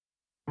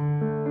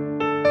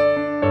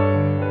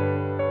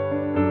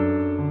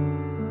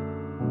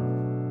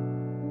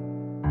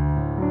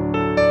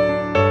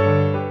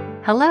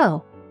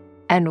Hello,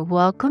 and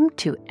welcome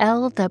to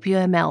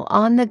LWML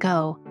On The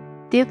Go,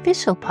 the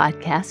official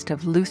podcast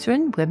of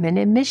Lutheran Women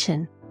in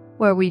Mission,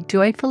 where we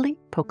joyfully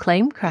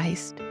proclaim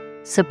Christ,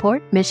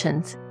 support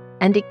missions,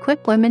 and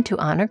equip women to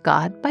honor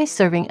God by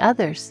serving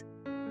others.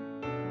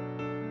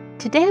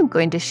 Today I'm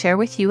going to share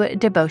with you a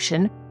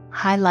devotion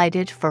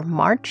highlighted for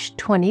March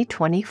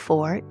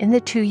 2024 in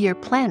the 2-year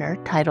planner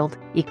titled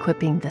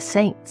Equipping the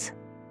Saints.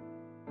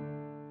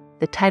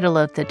 The title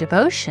of the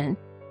devotion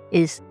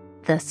is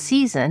The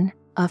Season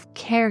of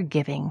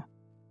Caregiving.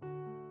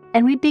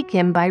 And we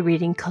begin by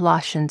reading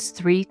Colossians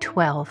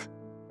 3:12.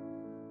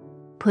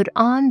 Put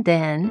on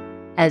then,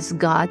 as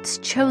God's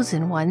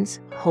chosen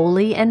ones,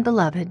 holy and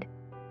beloved,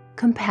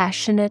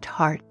 compassionate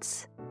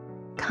hearts,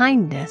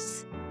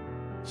 kindness,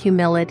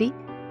 humility,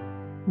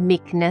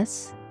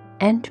 meekness,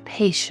 and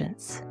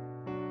patience.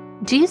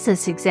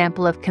 Jesus'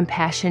 example of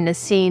compassion is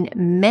seen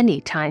many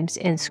times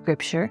in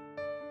Scripture,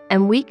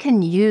 and we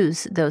can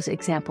use those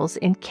examples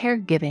in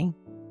caregiving.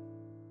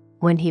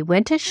 When he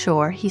went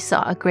ashore, he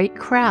saw a great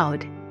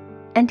crowd,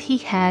 and he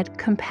had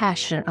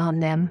compassion on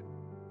them,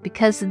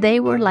 because they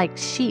were like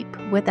sheep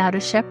without a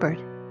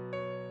shepherd.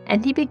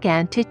 And he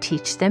began to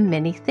teach them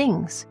many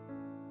things.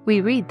 We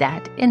read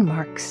that in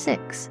Mark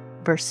 6,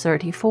 verse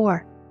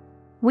 34.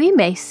 We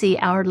may see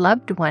our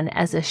loved one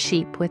as a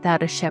sheep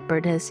without a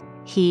shepherd as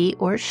he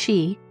or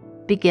she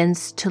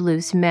begins to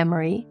lose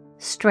memory,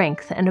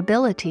 strength, and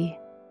ability.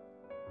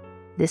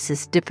 This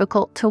is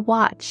difficult to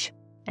watch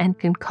and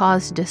can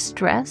cause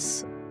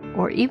distress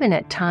or even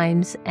at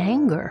times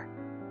anger.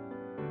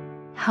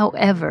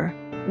 However,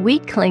 we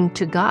cling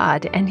to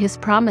God and His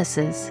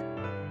promises.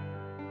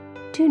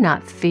 Do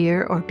not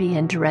fear or be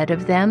in dread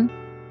of them,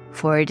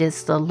 for it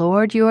is the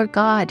Lord your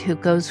God who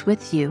goes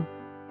with you.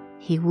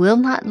 He will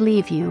not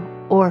leave you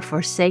or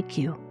forsake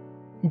you.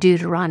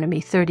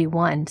 Deuteronomy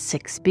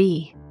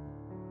 31:6b.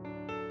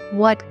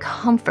 What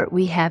comfort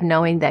we have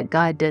knowing that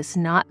God does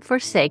not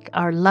forsake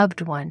our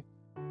loved one,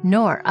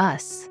 nor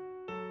us.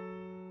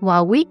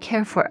 While we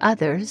care for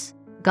others,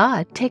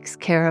 God takes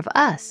care of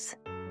us.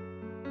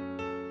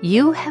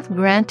 You have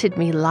granted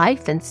me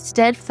life and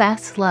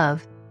steadfast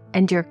love,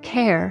 and your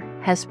care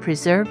has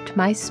preserved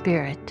my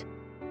spirit.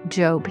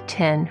 Job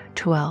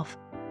 10:12.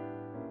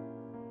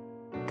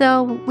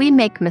 Though we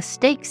make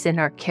mistakes in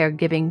our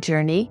caregiving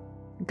journey,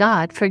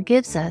 God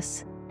forgives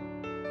us.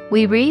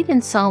 We read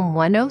in Psalm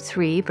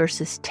 103,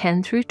 verses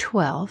 10 through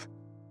 12,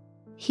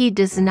 He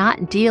does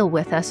not deal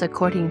with us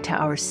according to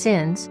our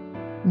sins,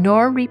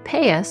 nor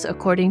repay us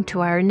according to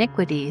our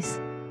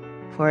iniquities.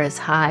 For as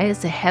high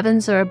as the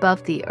heavens are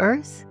above the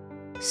earth,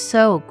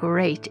 so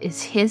great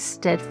is His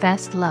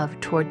steadfast love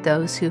toward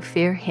those who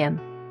fear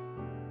Him.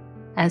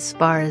 As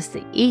far as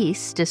the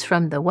east is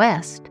from the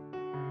west,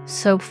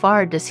 so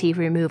far does He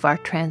remove our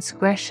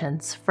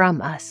transgressions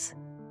from us.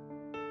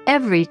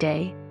 Every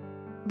day,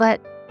 but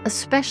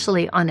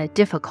especially on a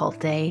difficult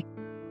day,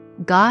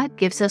 God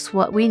gives us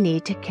what we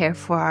need to care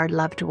for our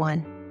loved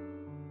one.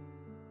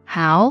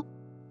 How?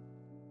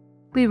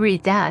 We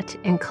read that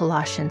in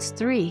Colossians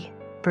 3,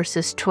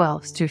 verses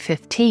 12 through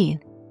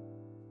 15.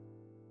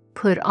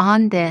 Put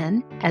on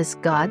then, as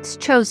God's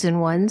chosen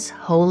ones,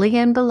 holy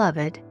and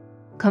beloved,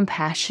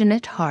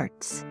 compassionate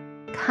hearts,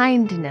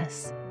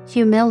 kindness,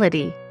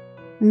 humility,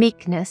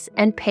 meekness,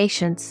 and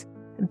patience,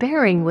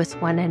 bearing with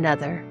one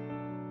another.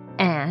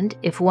 And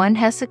if one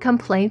has a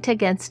complaint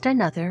against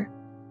another,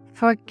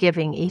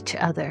 forgiving each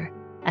other,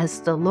 as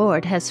the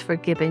Lord has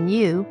forgiven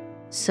you,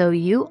 so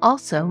you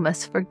also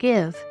must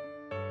forgive.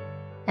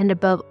 And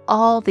above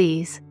all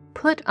these,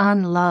 put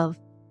on love,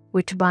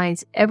 which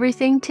binds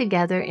everything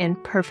together in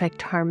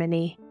perfect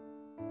harmony.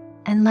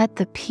 And let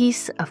the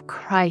peace of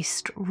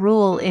Christ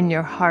rule in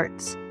your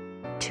hearts,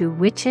 to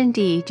which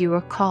indeed you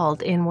are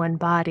called in one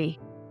body.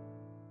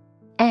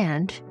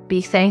 And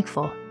be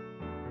thankful.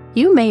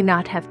 You may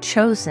not have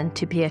chosen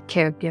to be a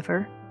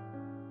caregiver,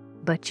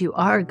 but you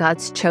are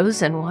God's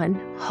chosen one,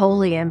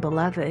 holy and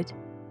beloved.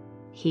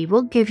 He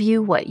will give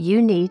you what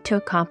you need to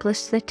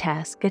accomplish the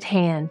task at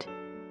hand.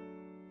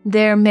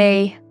 There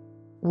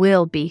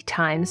will be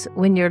times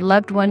when your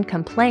loved one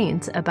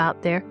complains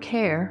about their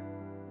care,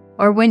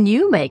 or when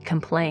you may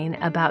complain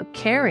about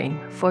caring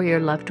for your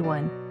loved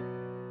one.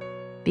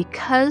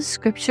 Because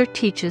Scripture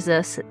teaches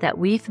us that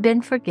we've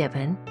been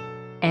forgiven,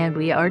 and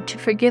we are to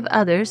forgive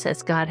others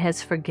as God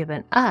has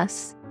forgiven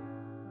us,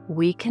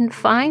 we can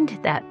find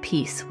that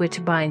peace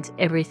which binds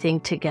everything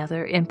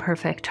together in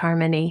perfect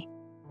harmony.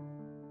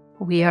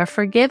 We are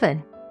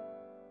forgiven,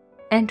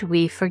 and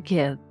we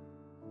forgive,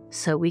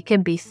 so we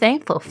can be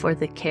thankful for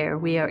the care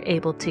we are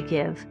able to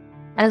give,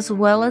 as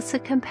well as the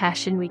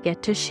compassion we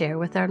get to share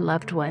with our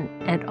loved one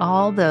and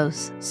all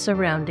those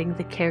surrounding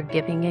the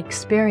caregiving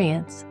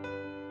experience.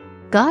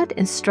 God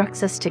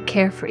instructs us to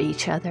care for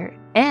each other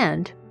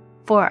and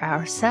for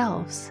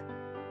ourselves.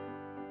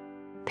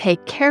 Pay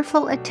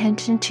careful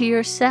attention to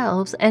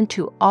yourselves and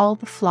to all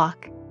the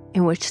flock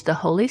in which the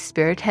Holy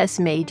Spirit has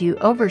made you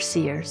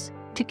overseers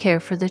to care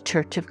for the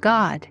church of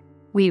God.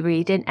 We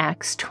read in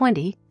Acts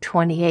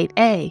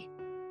 20:28a.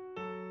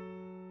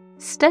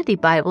 Study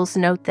Bibles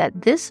note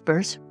that this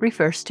verse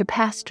refers to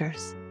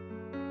pastors.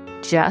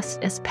 Just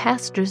as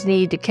pastors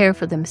need to care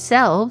for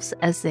themselves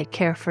as they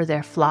care for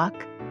their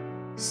flock,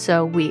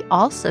 so we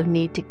also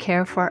need to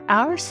care for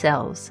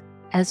ourselves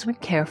as we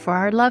care for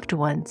our loved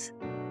ones.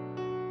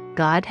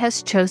 God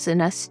has chosen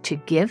us to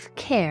give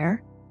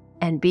care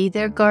and be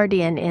their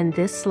guardian in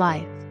this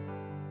life,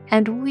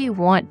 and we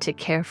want to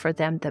care for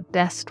them the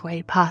best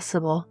way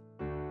possible.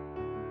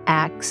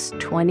 Acts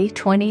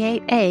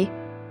 20:28a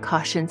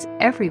cautions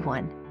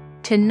everyone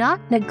to not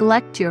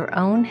neglect your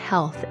own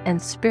health and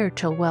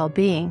spiritual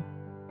well-being,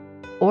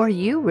 or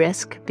you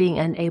risk being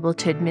unable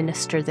to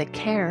administer the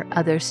care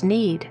others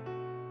need.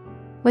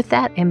 With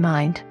that in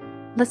mind,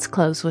 let's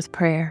close with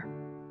prayer.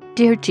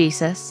 Dear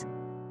Jesus,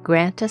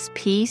 grant us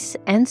peace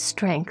and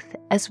strength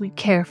as we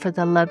care for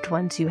the loved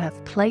ones you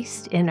have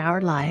placed in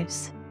our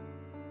lives.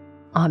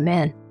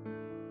 Amen.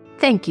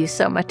 Thank you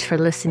so much for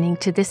listening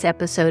to this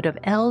episode of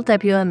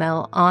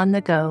LWML On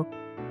the Go,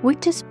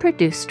 which is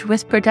produced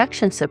with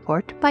production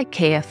support by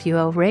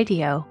KFUO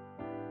Radio.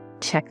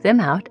 Check them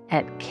out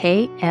at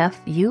kfuo.org.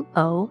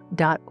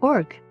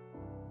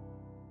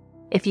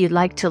 If you'd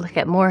like to look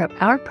at more of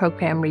our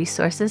program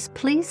resources,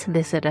 please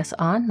visit us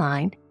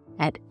online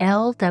at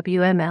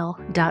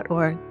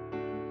lwml.org.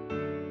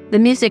 The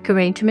music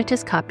arrangement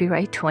is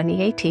copyright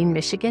 2018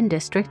 Michigan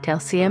District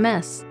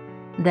LCMS.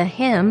 The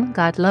hymn,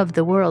 God Loved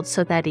the World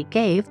So That He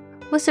Gave,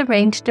 was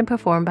arranged and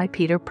performed by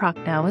Peter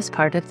Prochnow as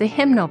part of the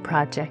Hymnal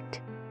Project.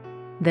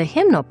 The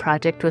Hymnal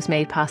Project was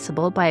made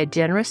possible by a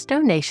generous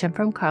donation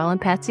from Carl and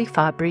Patsy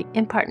Fabry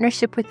in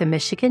partnership with the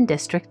Michigan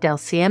District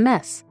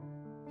LCMS.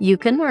 You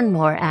can learn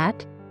more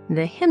at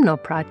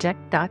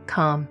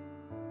thehymnalproject.com.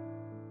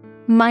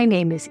 My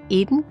name is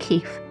Eden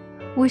Keefe,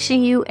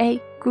 wishing you a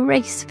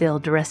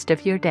grace-filled rest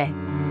of your day.